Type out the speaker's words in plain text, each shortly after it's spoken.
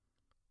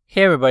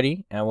Hey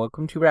everybody, and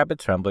welcome to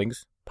Rabbit's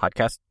Ramblings,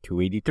 podcast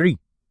 283.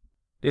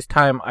 This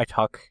time I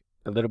talk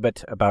a little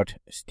bit about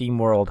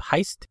SteamWorld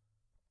Heist,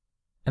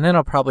 and then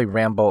I'll probably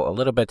ramble a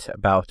little bit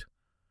about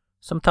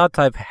some thoughts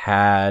I've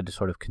had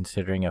sort of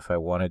considering if I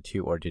wanted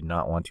to or did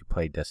not want to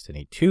play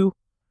Destiny 2,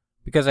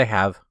 because I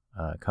have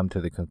come to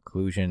the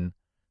conclusion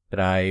that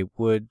I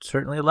would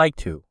certainly like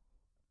to.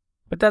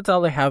 But that's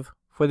all I have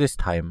for this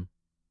time.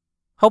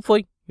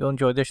 Hopefully you'll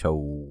enjoy the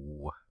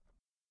show.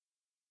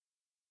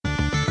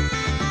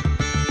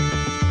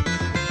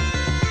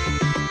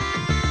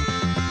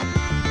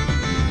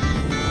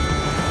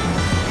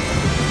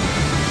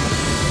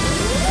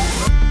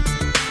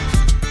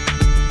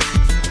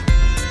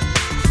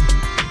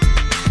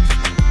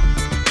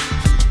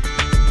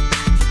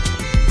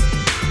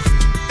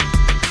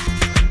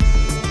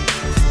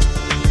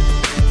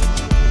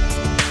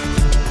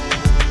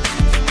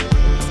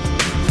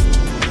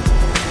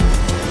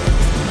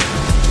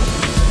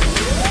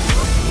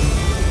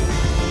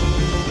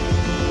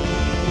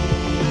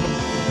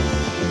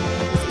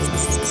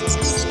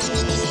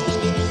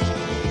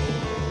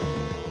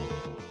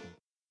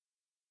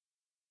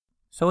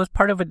 So as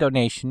part of a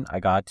donation I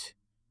got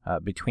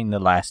between the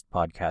last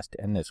podcast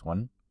and this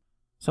one,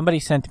 somebody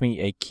sent me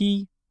a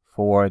key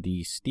for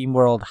the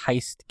SteamWorld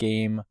Heist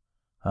game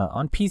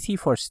on PC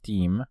for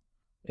Steam.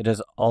 It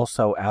is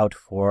also out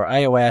for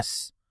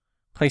iOS,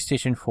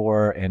 PlayStation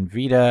 4 and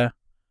Vita,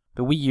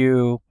 the Wii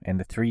U, and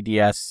the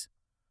 3DS.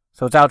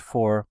 So it's out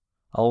for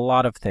a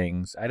lot of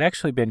things. I'd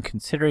actually been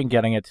considering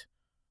getting it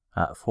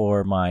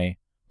for my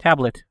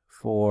tablet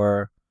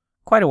for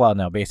quite a while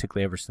now,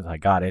 basically ever since I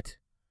got it.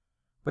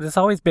 But it's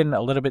always been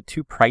a little bit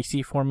too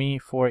pricey for me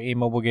for a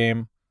mobile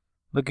game.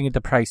 Looking at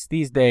the price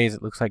these days,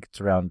 it looks like it's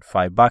around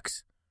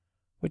 $5,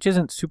 which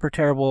isn't super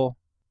terrible,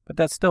 but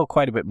that's still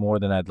quite a bit more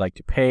than I'd like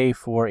to pay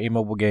for a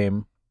mobile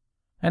game.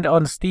 And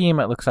on Steam,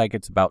 it looks like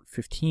it's about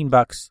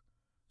 $15,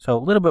 so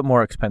a little bit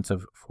more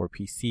expensive for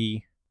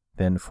PC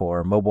than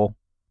for mobile.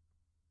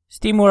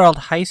 SteamWorld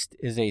Heist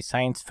is a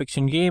science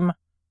fiction game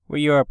where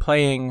you are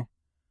playing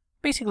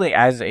basically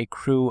as a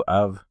crew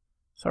of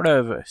sort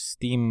of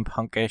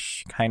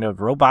steampunkish kind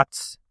of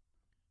robots.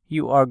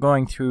 You are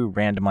going through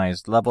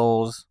randomized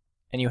levels,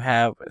 and you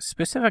have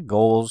specific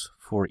goals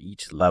for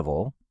each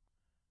level.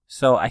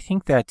 So I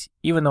think that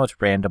even though it's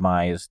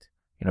randomized,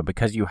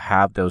 because you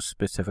have those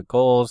specific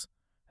goals,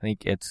 I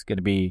think it's going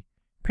to be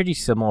pretty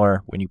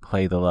similar when you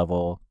play the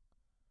level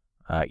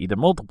either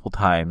multiple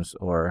times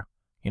or,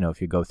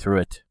 if you go through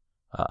it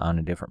on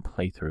a different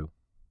playthrough.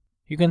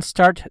 You can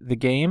start the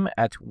game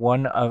at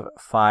one of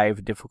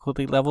 5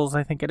 difficulty levels,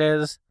 I think it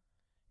is.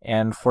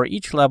 And for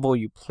each level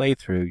you play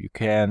through, you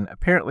can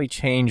apparently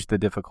change the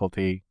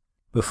difficulty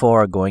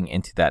before going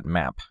into that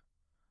map.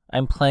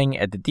 I'm playing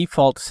at the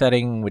default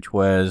setting, which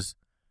was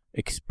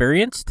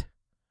experienced.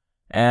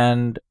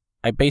 And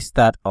I based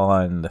that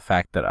on the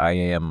fact that I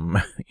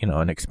am,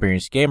 an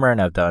experienced gamer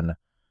and I've done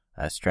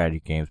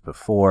strategy games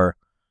before,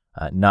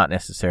 not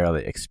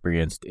necessarily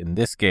experienced in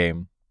this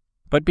game.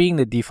 But being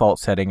the default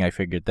setting, I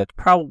figured that's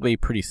probably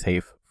pretty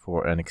safe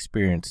for an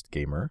experienced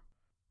gamer.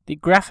 The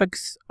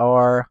graphics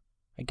are,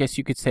 I guess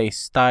you could say,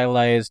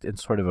 stylized in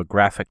sort of a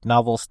graphic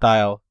novel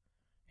style.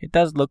 It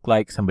does look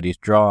like somebody's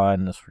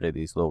drawn sort of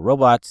these little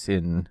robots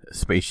in a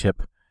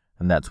spaceship,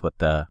 and that's what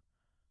the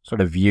sort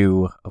of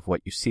view of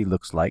what you see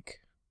looks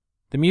like.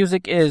 The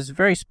music is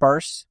very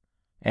sparse,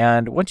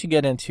 and once you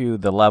get into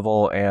the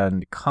level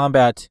and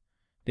combat,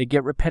 they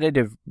get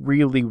repetitive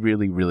really,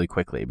 really, really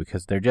quickly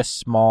because they're just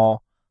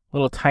small,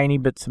 little tiny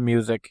bits of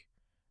music,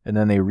 and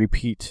then they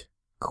repeat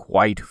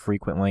quite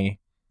frequently.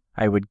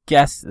 I would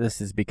guess this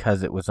is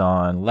because it was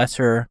on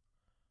lesser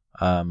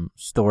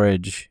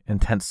storage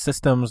intense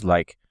systems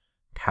like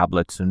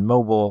tablets and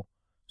mobile,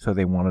 so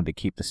they wanted to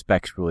keep the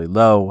specs really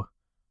low.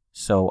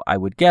 So I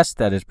would guess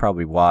that is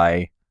probably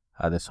why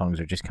the songs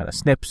are just kind of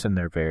snips and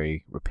they're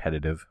very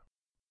repetitive.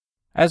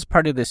 As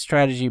part of this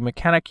strategy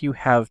mechanic, you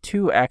have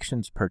 2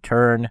 actions per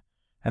turn,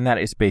 and that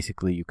is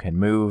basically you can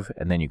move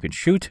and then you can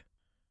shoot.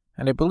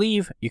 And I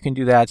believe you can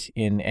do that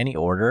in any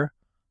order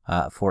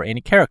for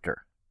any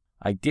character.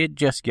 I did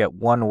just get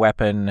one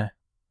weapon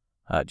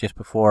just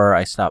before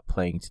I stopped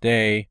playing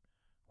today,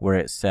 where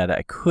it said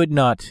I could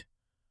not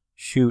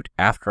shoot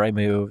after I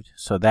moved.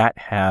 So that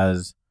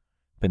has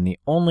been the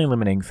only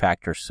limiting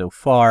factor so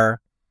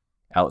far,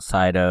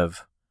 outside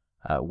of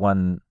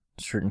one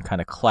certain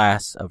kind of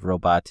class of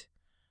robot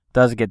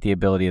does get the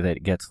ability that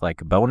it gets like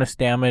bonus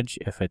damage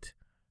if it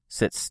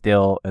sits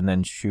still and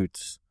then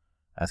shoots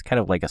as kind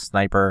of like a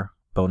sniper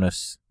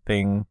bonus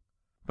thing.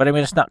 But I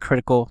mean, it's not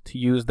critical to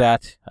use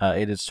that.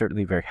 It is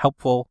certainly very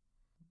helpful,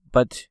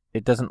 but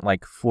it doesn't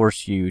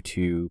force you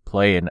to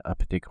play in a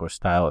particular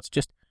style. It's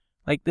just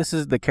this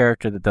is the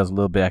character that does a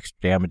little bit extra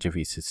damage if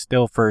he sits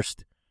still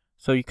first.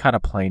 So you kind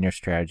of plan your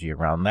strategy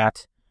around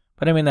that.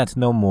 But I mean, that's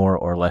no more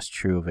or less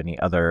true of any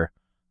other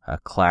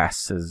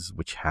classes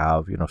which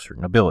have,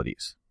 certain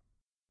abilities.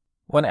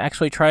 When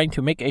actually trying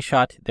to make a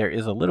shot, there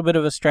is a little bit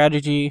of a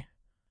strategy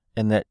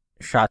in that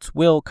shots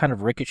will kind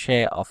of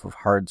ricochet off of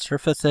hard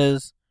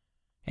surfaces,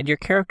 And your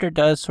character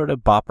does sort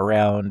of bop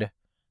around.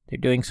 They're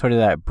doing sort of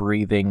that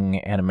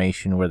breathing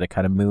animation where they're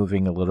kind of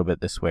moving a little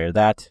bit this way or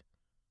that.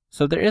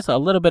 So there is a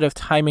little bit of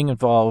timing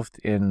involved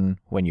in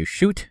when you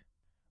shoot,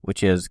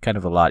 which is kind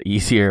of a lot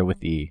easier with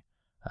the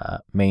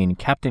main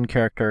captain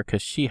character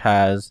because she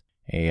has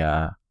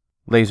a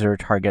laser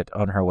target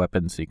on her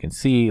weapon so you can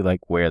see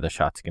like where the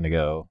shot's going to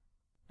go.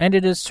 And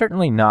it is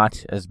certainly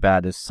not as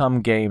bad as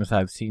some games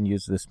I've seen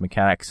use this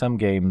mechanic. Some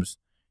games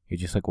you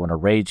just like want to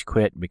rage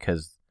quit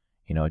because,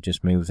 it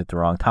just moves at the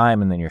wrong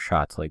time and then your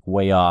shot's like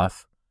way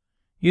off.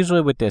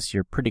 Usually with this,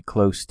 you're pretty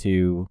close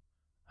to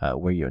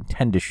where you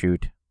intend to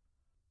shoot.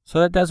 So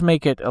that does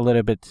make it a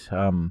little bit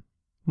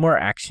more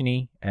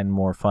actiony and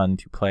more fun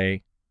to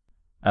play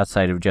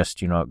outside of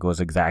just, it goes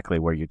exactly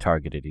where you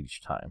targeted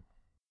each time.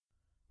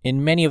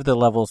 In many of the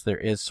levels, there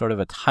is sort of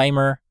a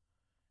timer,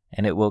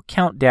 and it will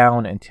count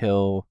down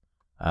until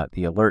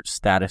the alert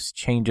status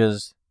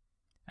changes.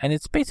 And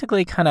it's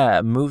basically kind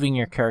of moving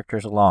your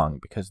characters along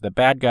because the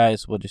bad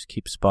guys will just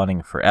keep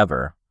spawning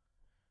forever.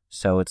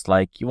 So it's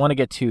like you want to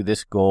get to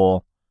this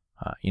goal,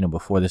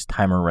 before this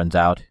timer runs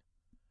out.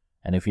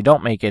 And if you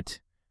don't make it,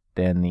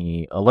 then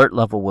the alert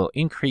level will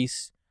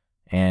increase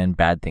and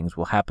bad things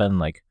will happen,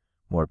 like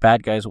more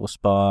bad guys will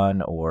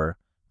spawn or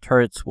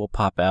turrets will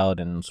pop out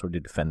and sort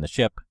of defend the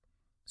ship.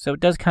 So it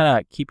does kind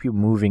of keep you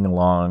moving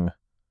along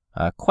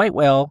quite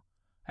well.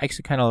 I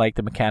actually kind of like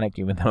the mechanic,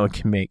 even though it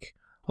can make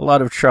a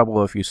lot of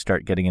trouble if you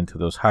start getting into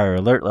those higher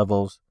alert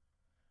levels.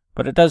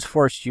 But it does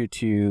force you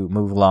to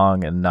move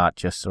along and not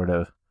just sort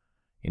of,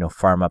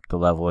 farm up the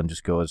level and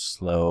just go as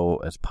slow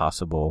as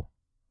possible.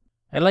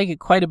 I like it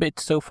quite a bit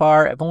so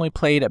far. I've only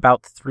played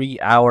about 3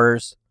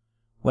 hours.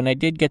 When I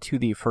did get to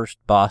the first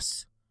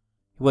boss,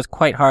 it was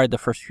quite hard the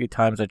first few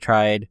times I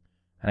tried,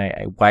 and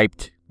I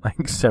wiped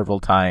like several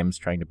times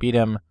trying to beat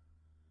him.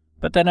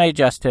 But then I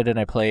adjusted and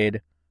I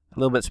played a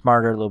little bit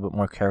smarter, a little bit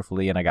more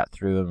carefully, and I got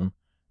through him,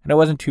 and it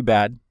wasn't too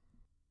bad.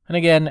 And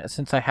again,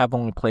 since I have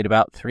only played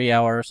about 3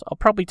 hours, I'll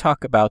probably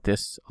talk about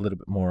this a little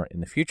bit more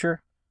in the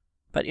future.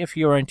 But if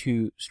you're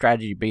into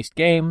strategy-based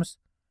games,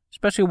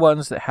 especially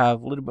ones that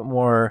have a little bit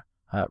more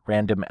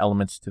random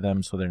elements to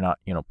them, so they're not,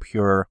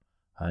 pure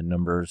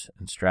numbers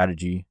and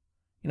strategy.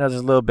 There's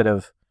a little bit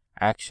of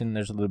action,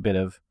 there's a little bit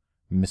of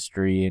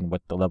mystery in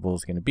what the level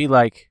is going to be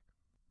like.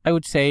 I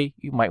would say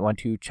you might want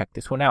to check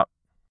this one out.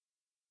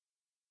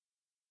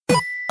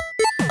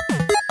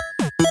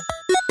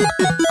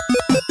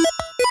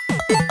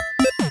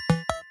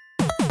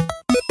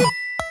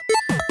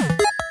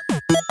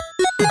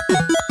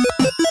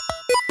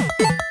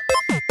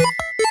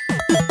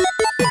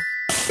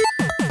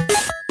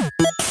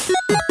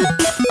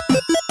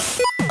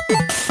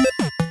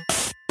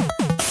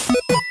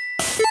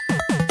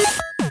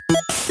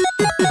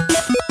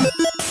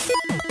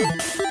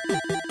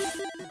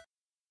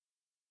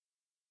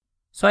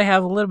 So I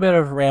have a little bit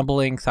of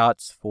rambling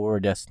thoughts for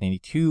Destiny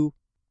 2,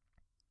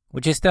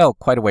 which is still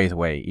quite a ways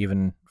away.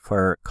 Even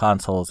for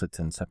consoles, it's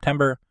in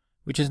September,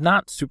 which is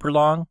not super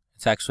long.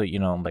 It's actually,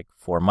 like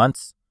 4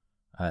 months.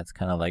 It's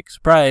kind of like,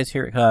 surprise,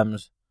 here it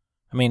comes.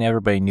 I mean,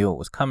 everybody knew it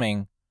was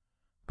coming.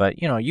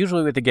 But,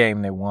 usually with the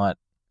game, they want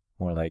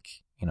more like,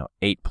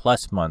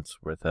 8+ months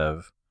worth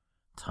of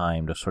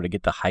time to sort of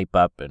get the hype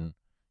up and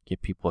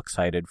get people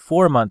excited.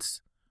 4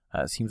 months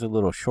seems a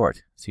little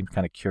short. Seems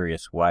kind of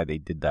curious why they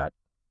did that.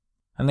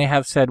 And they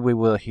have said we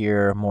will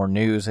hear more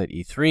news at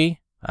E3,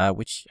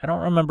 which I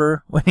don't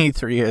remember when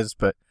E3 is,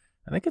 but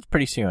I think it's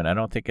pretty soon. I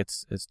don't think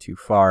it's too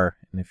far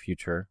in the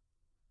future.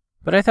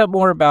 But I thought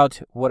more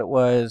about what it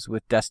was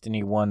with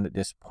Destiny 1 that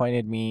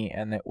disappointed me,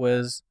 and it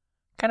was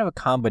kind of a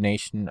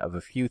combination of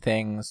a few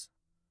things.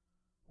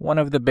 One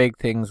of the big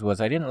things was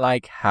I didn't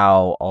like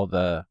how all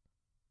the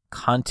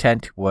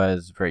content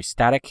was very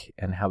static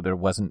and how there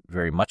wasn't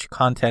very much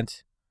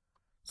content.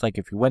 It's like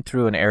if you went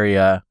through an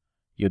area,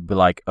 you'd be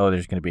like, oh,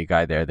 there's going to be a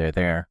guy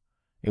there.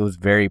 It was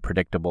very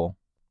predictable.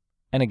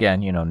 And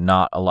again,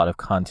 not a lot of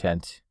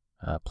content.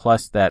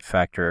 Plus that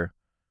factor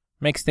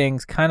makes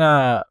things kind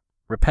of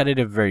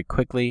repetitive very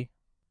quickly.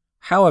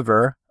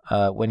 However,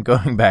 when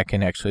going back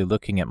and actually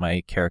looking at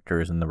my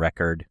characters in the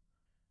record,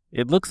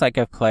 it looks like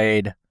I've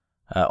played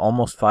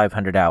almost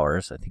 500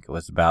 hours. I think it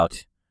was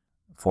about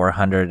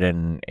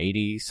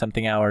 480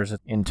 something hours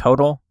in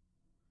total.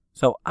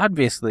 So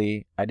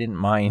obviously I didn't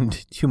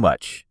mind too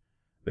much,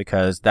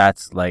 because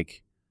that's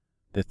like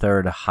the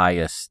third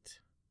highest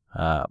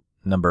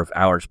number of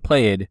hours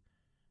played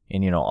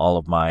in, all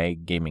of my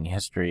gaming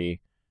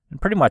history.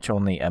 And pretty much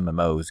only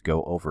MMOs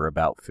go over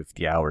about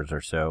 50 hours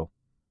or so.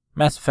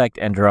 Mass Effect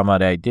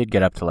Andromeda, I did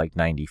get up to like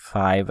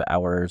 95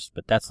 hours,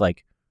 but that's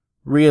like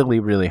really,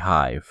 really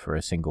high for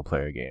a single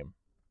player game.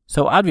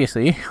 So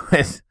obviously,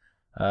 with,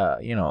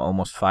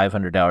 almost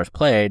 500 hours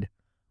played,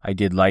 I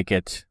did like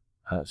it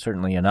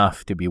certainly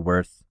enough to be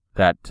worth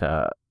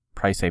that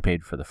price I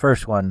paid for the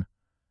first one,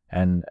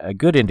 and a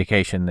good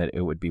indication that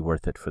it would be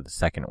worth it for the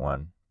second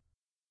one.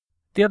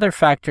 The other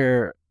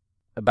factor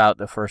about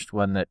the first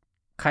one that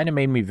kind of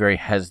made me very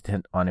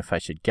hesitant on if I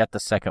should get the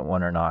second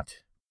one or not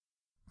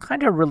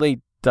kind of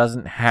relates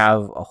doesn't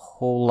have a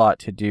whole lot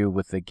to do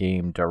with the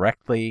game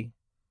directly.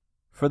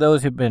 For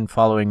those who've been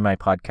following my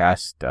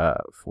podcast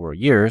for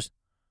years,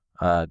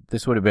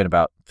 this would have been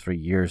about 3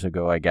 years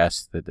ago, I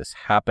guess, that this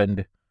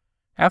happened.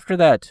 After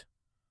that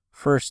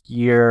first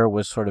year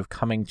was sort of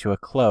coming to a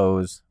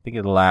close, I think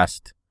in the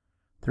last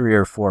 3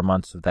 or 4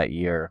 months of that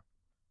year,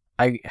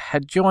 I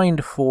had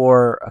joined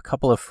for a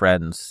couple of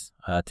friends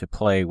to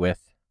play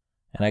with,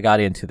 and I got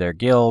into their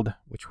guild,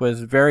 which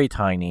was very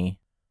tiny,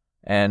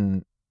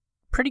 and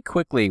pretty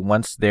quickly,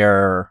 once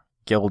their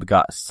guild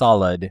got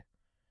solid,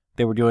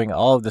 they were doing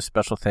all of the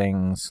special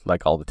things,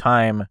 like, all the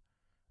time,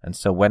 and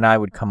so when I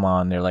would come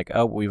on, they're like,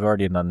 oh, we've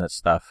already done this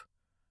stuff,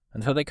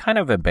 and so they kind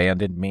of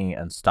abandoned me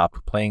and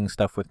stopped playing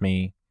stuff with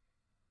me,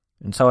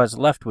 and so I was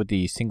left with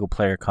the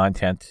single-player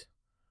content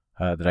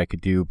that I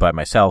could do by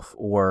myself,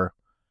 or,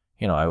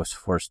 I was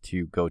forced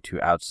to go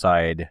to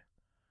outside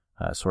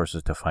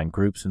sources to find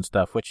groups and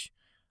stuff, which,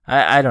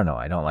 I don't know,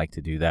 I don't like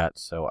to do that,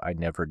 so I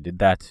never did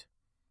that.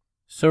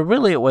 So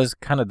really it was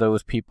kind of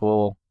those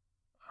people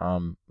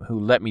who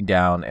let me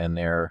down, and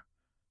their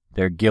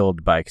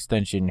guild by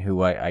extension,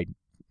 who I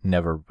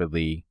never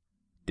really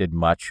did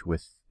much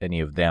with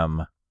any of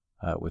them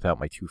without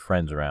my 2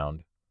 friends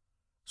around.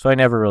 So I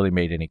never really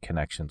made any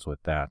connections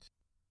with that.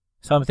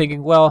 So I'm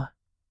thinking, well,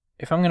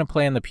 if I'm going to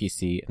play on the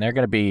PC, and they're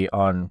going to be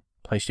on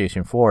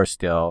PlayStation 4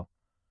 still,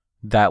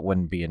 that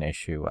wouldn't be an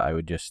issue. I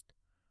would just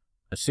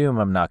assume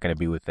I'm not going to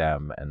be with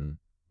them and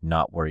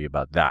not worry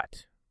about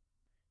that.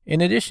 In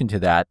addition to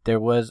that, there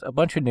was a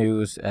bunch of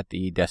news at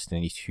the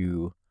Destiny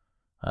 2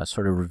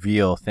 sort of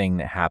reveal thing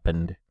that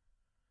happened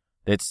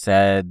that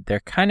said they're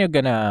kind of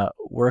going to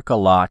work a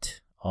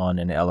lot on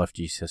an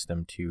LFG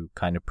system to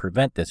kind of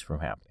prevent this from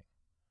happening.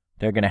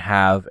 They're going to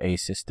have a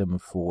system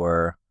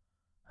for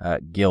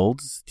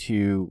guilds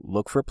to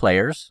look for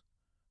players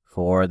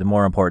for the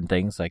more important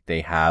things, like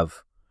they have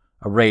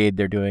a raid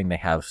they're doing, they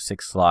have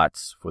 6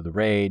 slots for the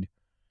raid.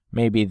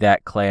 Maybe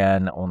that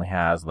clan only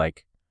has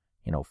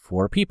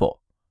 4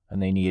 people,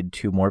 and they need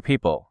 2 more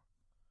people.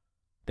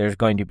 There's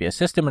going to be a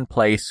system in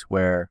place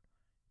where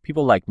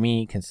people like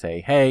me can say,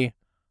 hey,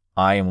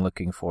 I am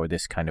looking for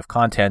this kind of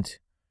content,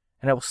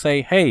 and it will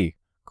say, hey,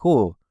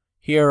 cool,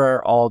 here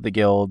are all the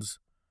guilds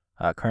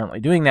currently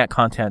doing that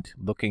content,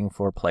 looking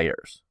for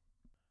players.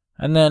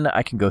 And then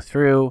I can go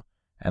through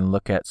and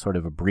look at sort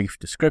of a brief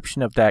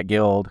description of that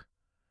guild.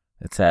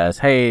 It says,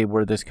 hey,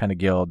 we're this kind of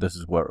guild, this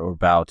is what we're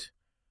about,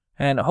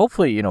 and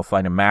hopefully,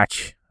 find a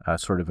match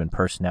sort of in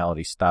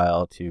personality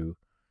style to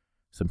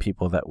some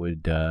people that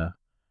would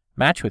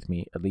match with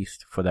me, at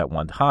least for that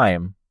one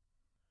time.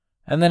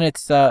 And then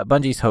it's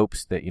Bungie's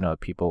hopes that,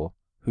 people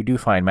who do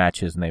find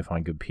matches and they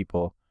find good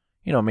people,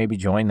 maybe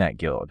join that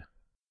guild.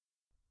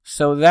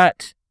 So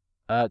that,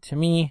 to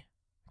me,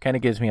 kind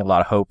of gives me a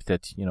lot of hope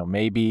that,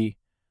 maybe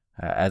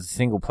as a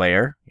single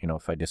player,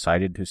 if I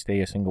decided to stay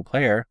a single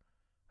player,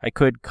 I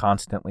could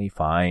constantly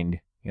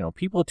find,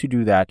 people to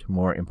do that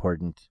more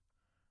important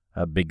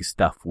big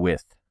stuff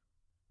with.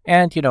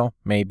 And,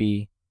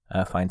 maybe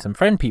find some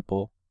friend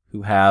people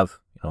who have,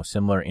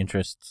 similar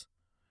interests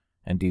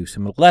and do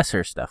some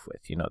lesser stuff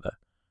with, the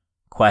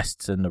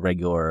quests and the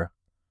regular,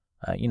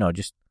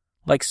 just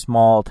like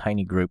small,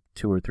 tiny group,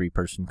 2 or 3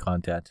 person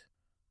content,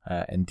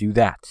 and do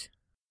that.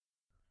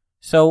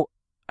 So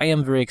I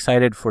am very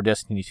excited for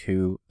Destiny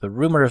 2. The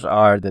rumors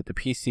are that the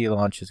PC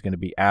launch is going to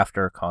be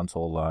after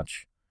console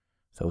launch.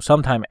 So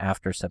sometime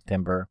after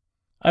September.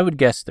 I would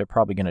guess they're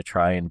probably going to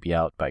try and be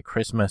out by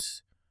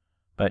Christmas.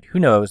 But who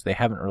knows? They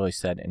haven't really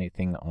said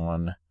anything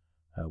on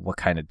what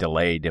kind of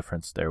delay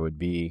difference there would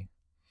be.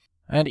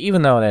 And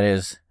even though that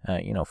is,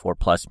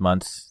 4+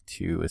 months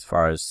to as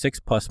far as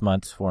 6+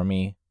 months for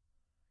me,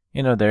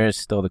 there is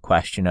still the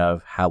question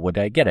of how would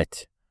I get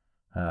it?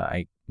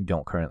 I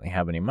don't currently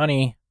have any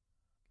money.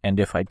 And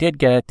if I did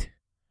get it,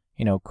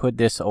 could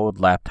this old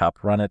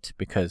laptop run it?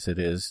 Because it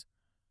is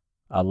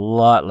a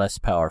lot less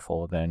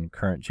powerful than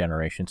current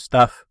generation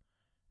stuff.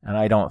 And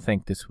I don't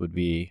think this would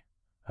be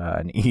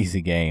an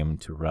easy game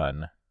to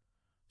run.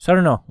 So I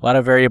don't know, a lot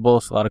of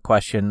variables, a lot of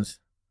questions.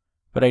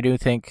 But I do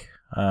think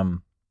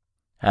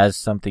as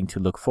something to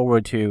look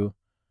forward to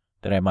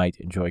that I might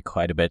enjoy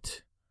quite a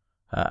bit.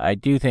 I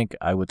do think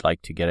I would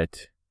like to get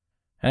it.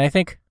 And I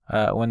think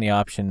when the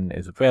option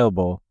is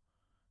available,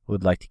 I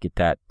would like to get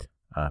that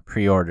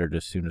pre-ordered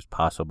as soon as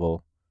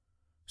possible.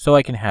 So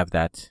I can have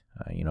that,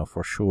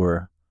 for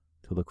sure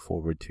to look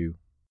forward to.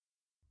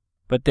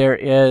 But there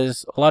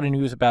is a lot of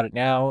news about it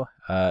now.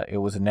 It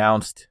was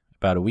announced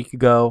about a week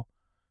ago.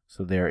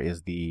 So there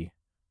is I think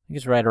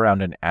it's right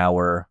around an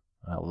hour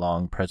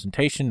long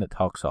presentation that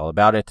talks all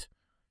about it.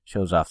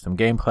 Shows off some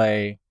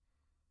gameplay.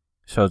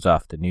 Shows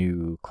off the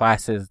new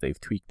classes. They've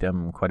tweaked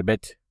them quite a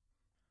bit.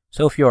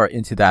 So if you are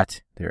into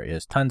that, there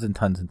is tons and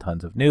tons and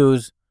tons of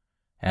news.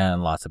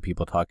 And lots of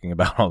people talking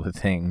about all the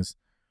things.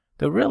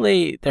 Though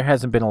really, there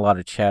hasn't been a lot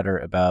of chatter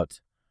about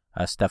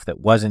stuff that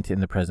wasn't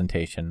in the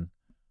presentation.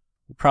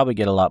 We'll probably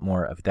get a lot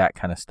more of that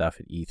kind of stuff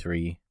at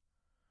E3.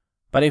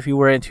 But if you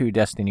were into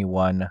Destiny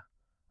 1,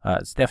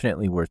 it's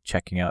definitely worth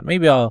checking out.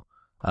 Maybe I'll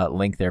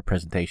link their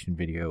presentation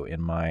video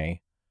in my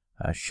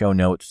show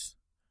notes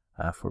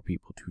for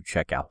people to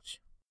check out.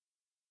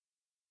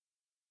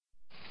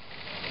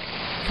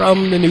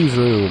 From the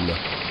newsroom.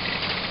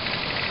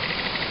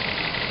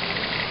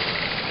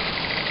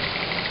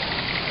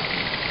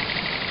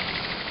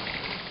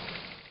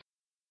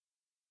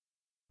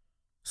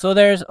 So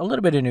there's a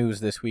little bit of news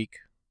this week.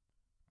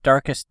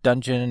 Darkest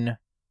Dungeon,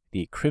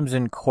 the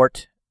Crimson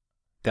Court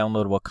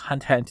downloadable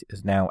content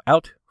is now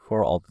out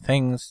for all the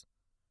things.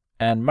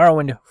 And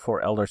Morrowind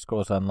for Elder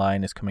Scrolls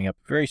Online is coming up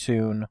very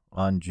soon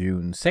on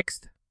June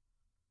 6th.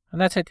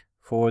 And that's it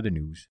for the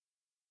news.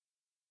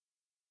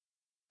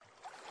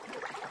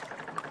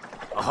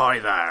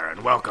 Ahoy there,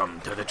 and welcome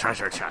to the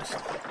treasure chest.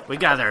 We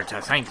gather to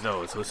thank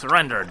those who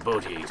surrendered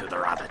booty to the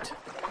rabbit.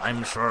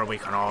 I'm sure we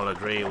can all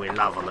agree we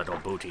love a little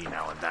booty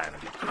now and then.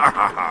 Ha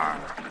ha ha.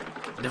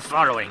 The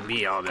following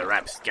be all the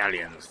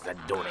rapscallions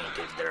that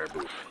donated their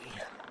booty.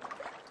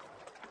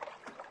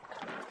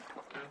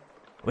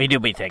 We do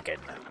be thanking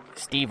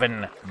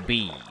Stephen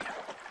B.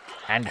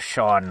 and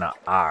Sean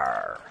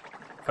R.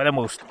 for the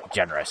most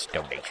generous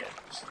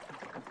donations.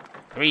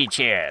 3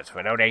 cheers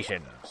for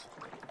donations.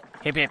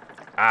 Hip hip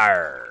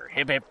R,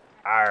 hip hip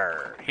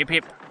R, hip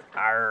hip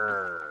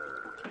R.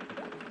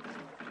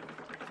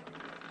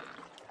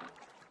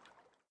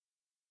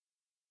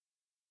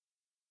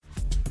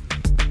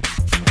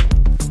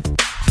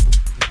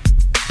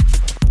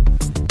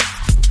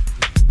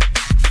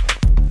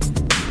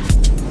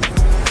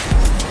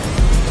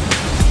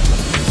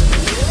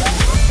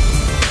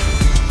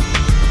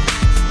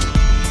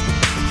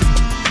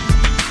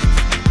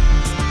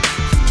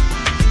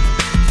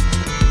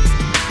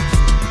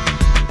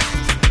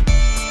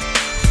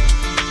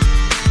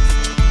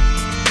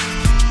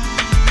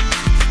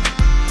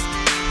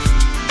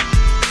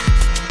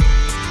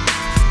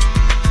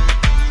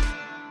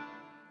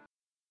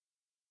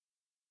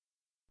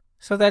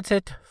 So that's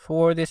it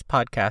for this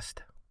podcast.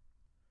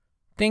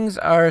 Things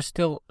are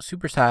still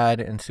super sad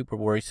and super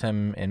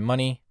worrisome in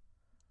money.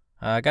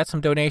 I got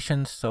some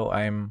donations, so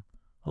I'm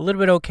a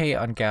little bit okay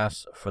on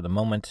gas for the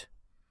moment.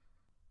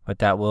 But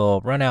that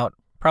will run out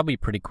probably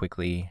pretty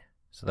quickly,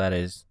 so that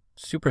is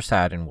super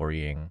sad and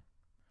worrying.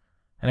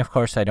 And of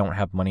course, I don't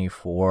have money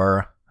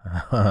for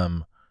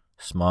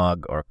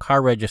smog or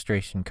car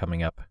registration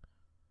coming up,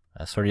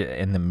 sort of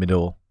in the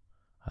middle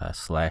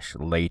 /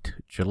 late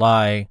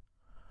July.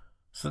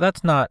 So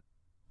that's not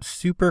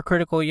super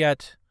critical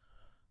yet,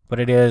 but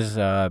it is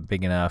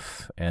big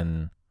enough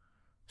and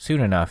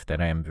soon enough that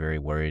I am very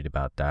worried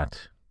about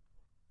that.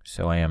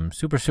 So I am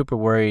super, super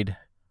worried,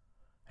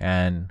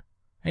 and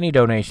any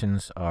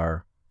donations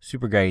are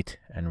super great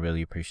and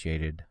really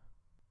appreciated.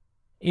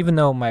 Even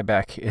though my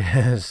back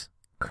is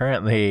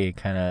currently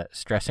kind of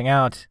stressing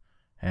out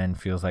and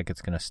feels like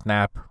it's going to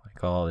snap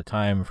like all the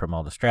time from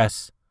all the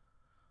stress,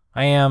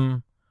 I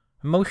am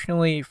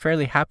emotionally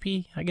fairly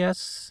happy, I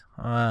guess.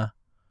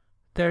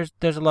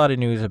 There's a lot of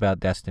news about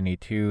Destiny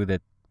 2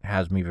 that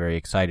has me very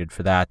excited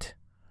for that.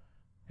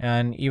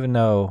 And even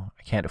though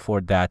I can't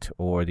afford that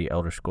or the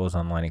Elder Scrolls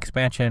Online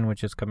expansion,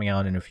 which is coming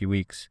out in a few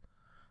weeks,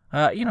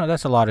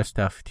 that's a lot of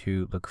stuff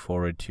to look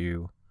forward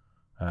to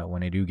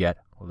when I do get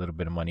a little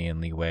bit of money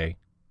and leeway.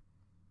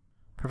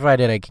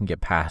 Provided I can get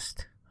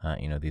past,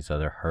 these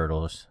other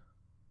hurdles.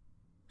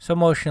 So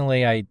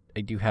emotionally, I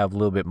do have a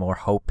little bit more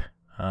hope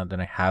than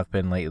I have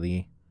been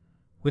lately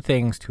with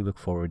things to look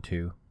forward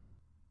to.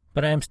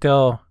 But I am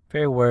still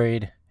very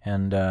worried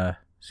and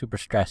super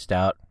stressed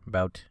out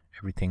about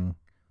everything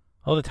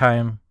all the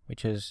time,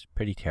 which is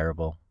pretty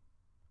terrible.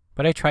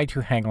 But I try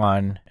to hang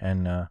on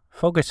and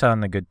focus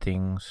on the good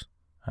things,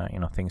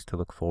 things to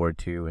look forward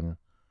to and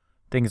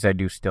things I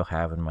do still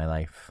have in my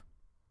life.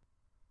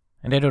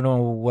 And I don't know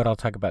what I'll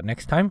talk about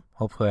next time.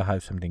 Hopefully I'll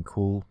have something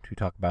cool to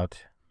talk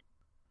about.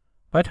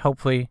 But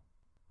hopefully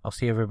I'll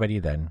see everybody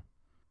then.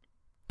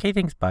 Okay,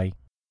 thanks, bye.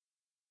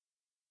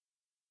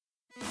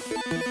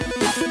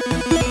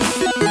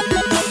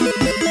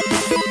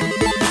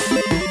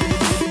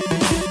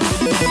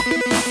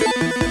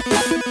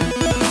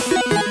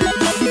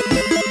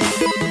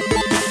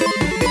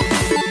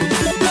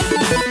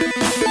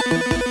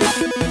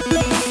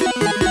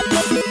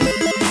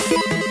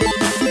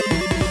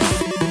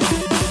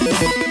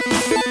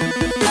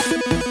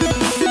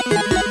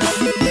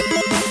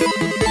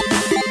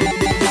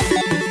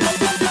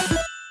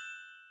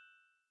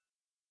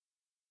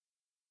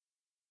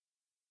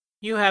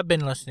 You have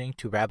been listening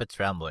to Rabbit's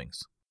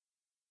Ramblings.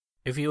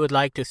 If you would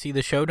like to see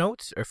the show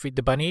notes or feed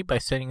the bunny by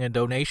sending a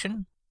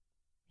donation,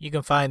 you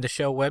can find the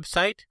show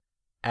website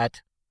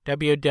at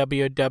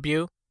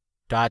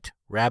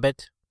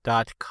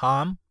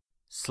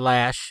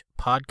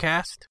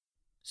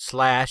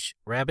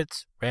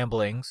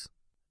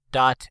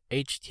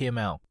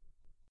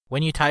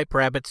When you type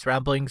Rabbit's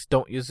Ramblings,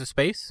 don't use a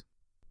space.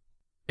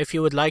 If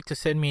you would like to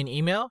send me an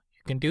email,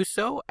 you can do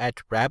so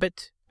at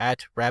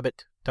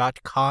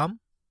rabbit@rabbit.com.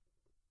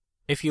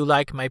 If you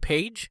like my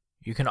page,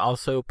 you can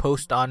also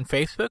post on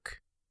Facebook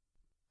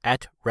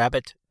at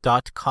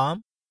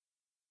rabbit.com.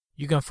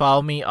 You can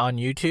follow me on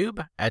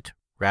YouTube at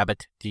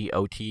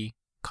rabbitdot.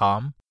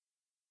 patreon.com.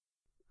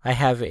 I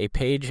have a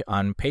page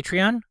on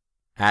Patreon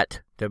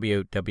at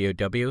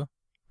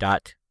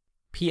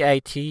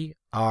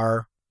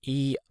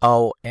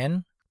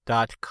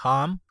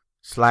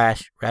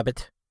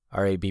www.patreon.com/rabbit,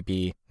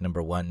 RABB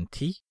number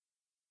 1T.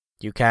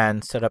 You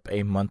can set up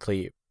a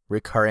monthly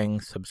recurring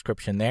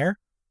subscription there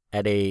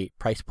at a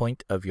price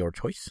point of your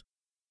choice.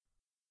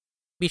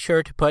 Be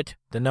sure to put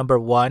the number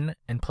 1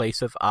 in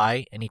place of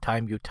I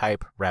anytime you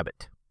type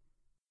rabbit.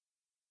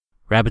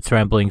 Rabbit's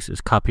Ramblings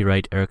is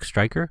copyright Eric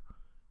Stryker,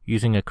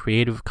 using a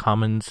Creative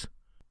Commons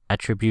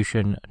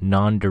Attribution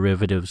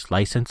Non-Derivatives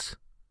License,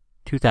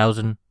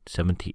 2017.